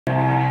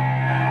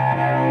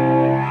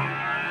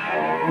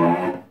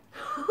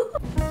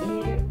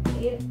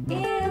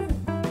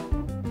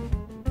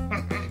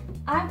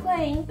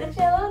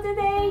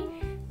today.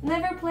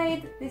 Never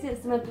played this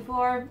instrument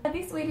before.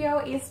 This video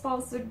is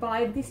sponsored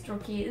by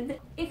DistroKid.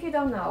 If you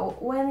don't know,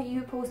 when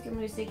you post your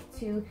music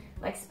to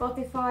like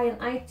Spotify and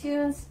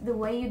iTunes, the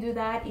way you do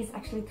that is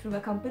actually through a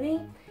company.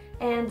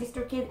 And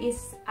DistroKid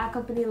is a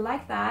company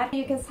like that.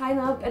 You can sign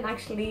up and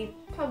actually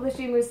publish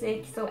your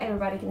music so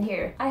everybody can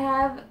hear. I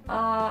have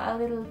a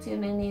little too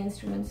many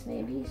instruments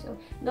maybe, so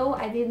no,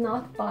 I did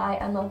not buy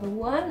another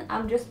one.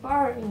 I'm just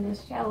borrowing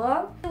this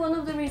cello. One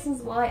of the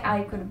reasons why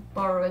I could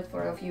borrow it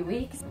for a few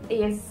weeks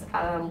is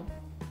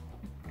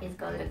it's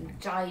got a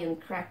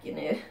giant crack in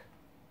it.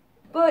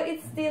 But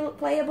it's still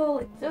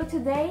playable. So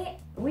today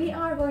we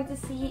are going to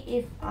see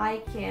if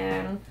I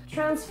can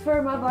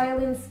transfer my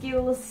violin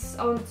skills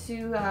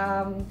onto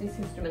this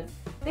instrument.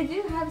 They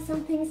do have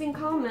some things in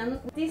common.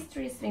 These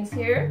three strings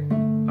here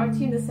are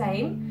tuned the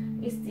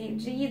same. It's the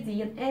G,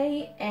 D and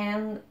A,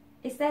 and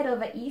instead of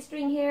an E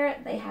string here,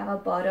 they have a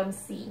bottom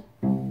C.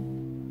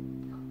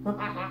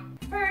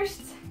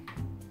 First,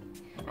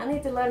 I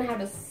need to learn how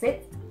to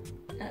sit.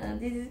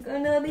 This is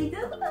gonna be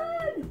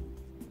good.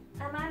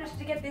 I managed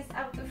to get this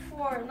out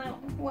before. Now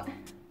what?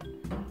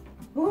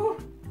 Ooh.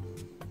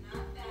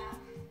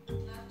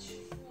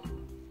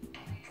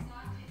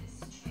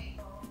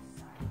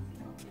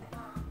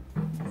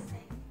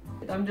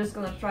 I'm just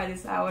gonna try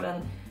this out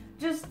and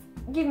just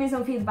give me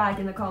some feedback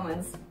in the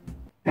comments.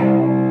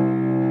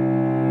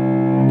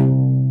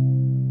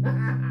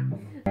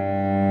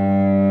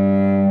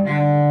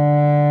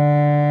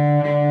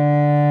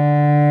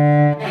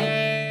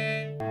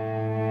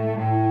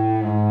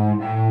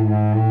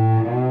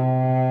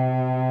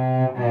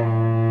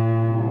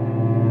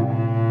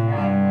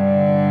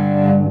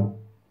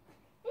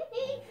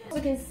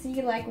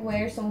 Like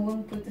where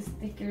someone put the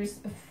stickers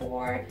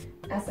before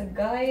as a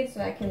guide,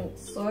 so I can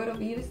sort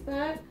of use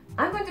that.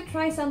 I'm going to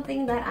try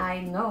something that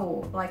I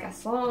know, like a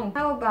song.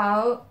 How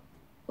about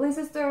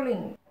Lisa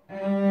Sterling?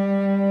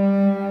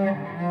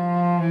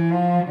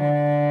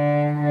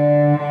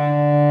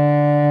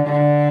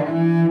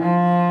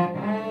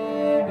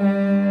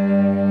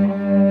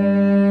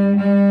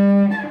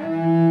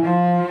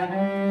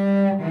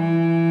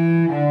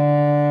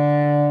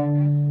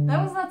 That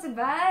was not too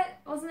bad,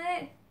 wasn't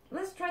it?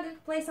 Let's try to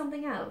play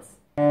something else.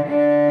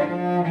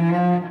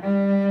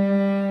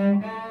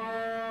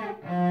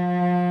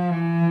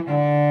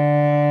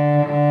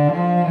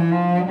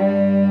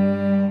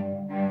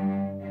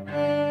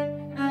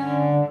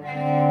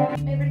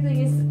 Everything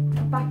is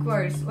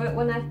backwards.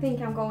 When I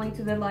think I'm going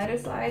to the lighter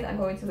side, I'm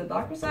going to the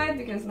darker side,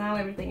 because now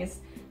everything is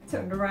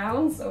turned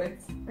around, so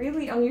it's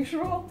really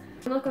unusual.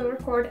 I'm not going to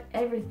record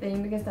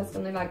everything because that's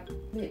going to like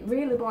be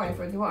really boring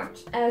for you to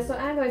watch. So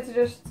I'm going to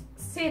just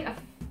sit a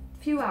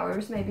few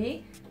hours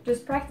maybe,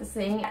 just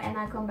practicing, and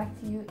I'll come back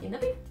to you in a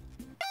bit.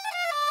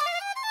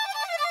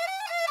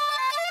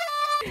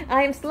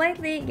 I am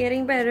slightly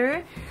getting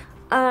better,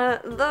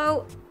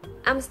 though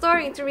I'm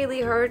starting to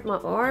really hurt my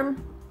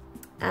arm.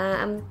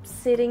 I'm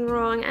sitting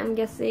wrong, I'm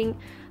guessing.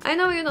 I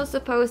know you're not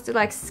supposed to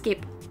like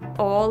skip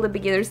all the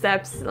beginner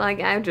steps, like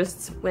I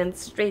just went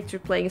straight to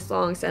playing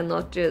songs and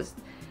not just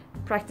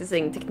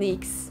practicing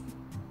techniques.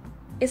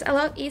 It's a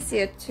lot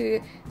easier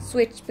to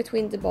switch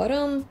between the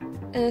bottom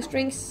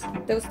strings,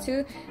 those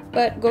two,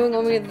 but going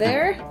over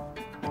there,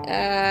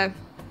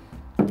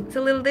 it's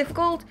a little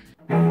difficult.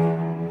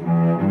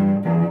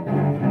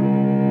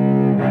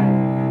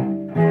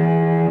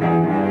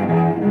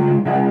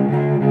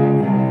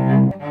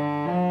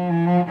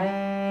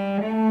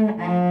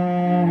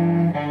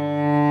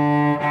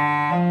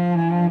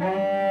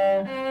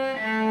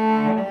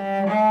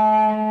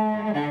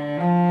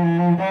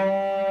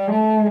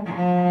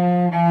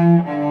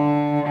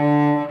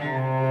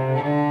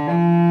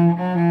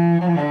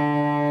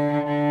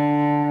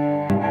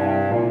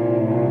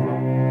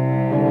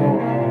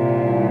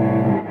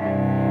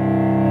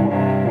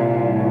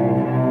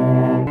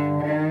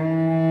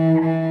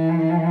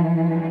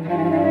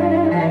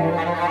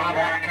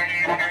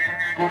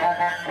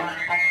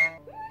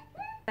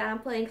 I'm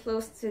playing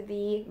close to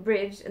the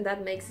bridge, and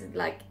that makes it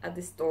like a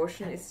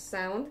distortionist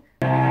sound.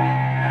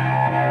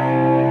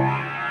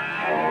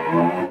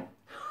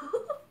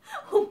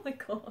 Oh my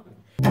god.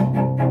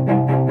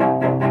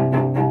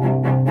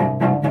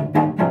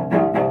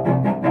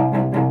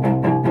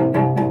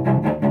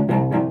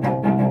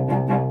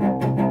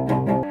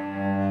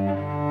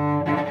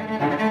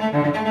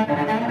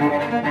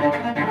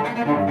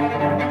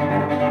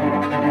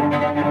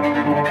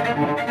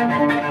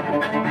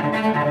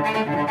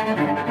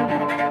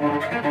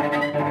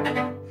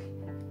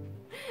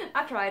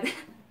 I tried.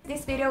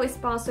 This video is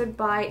sponsored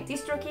by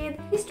DistroKid.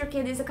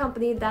 DistroKid is a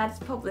company that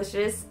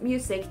publishes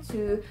music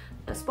to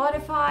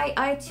Spotify,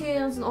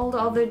 iTunes and all the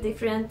other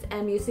different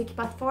music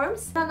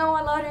platforms. I know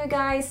a lot of you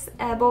guys,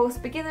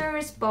 both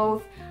beginners,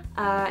 both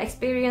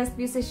experienced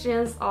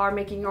musicians, are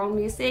making your own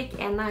music,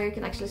 and now you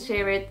can actually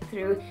share it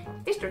through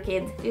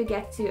DistroKid. You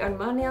get to earn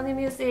money on your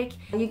music.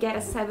 You get a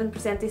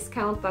 7%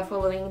 discount by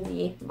following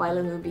the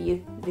Violin will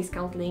be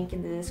discount link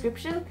in the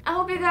description. I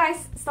hope you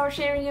guys start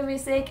sharing your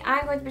music.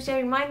 I'm going to be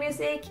sharing my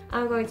music.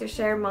 I'm going to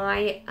share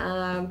my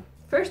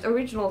first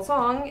original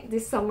song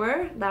this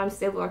summer that I'm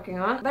still working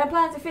on. But I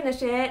plan to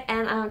finish it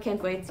and I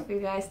can't wait for you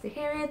guys to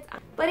hear it.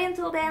 But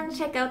until then,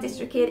 check out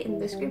DistroKid in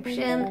the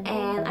description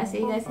and I see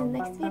you guys in the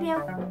next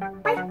video.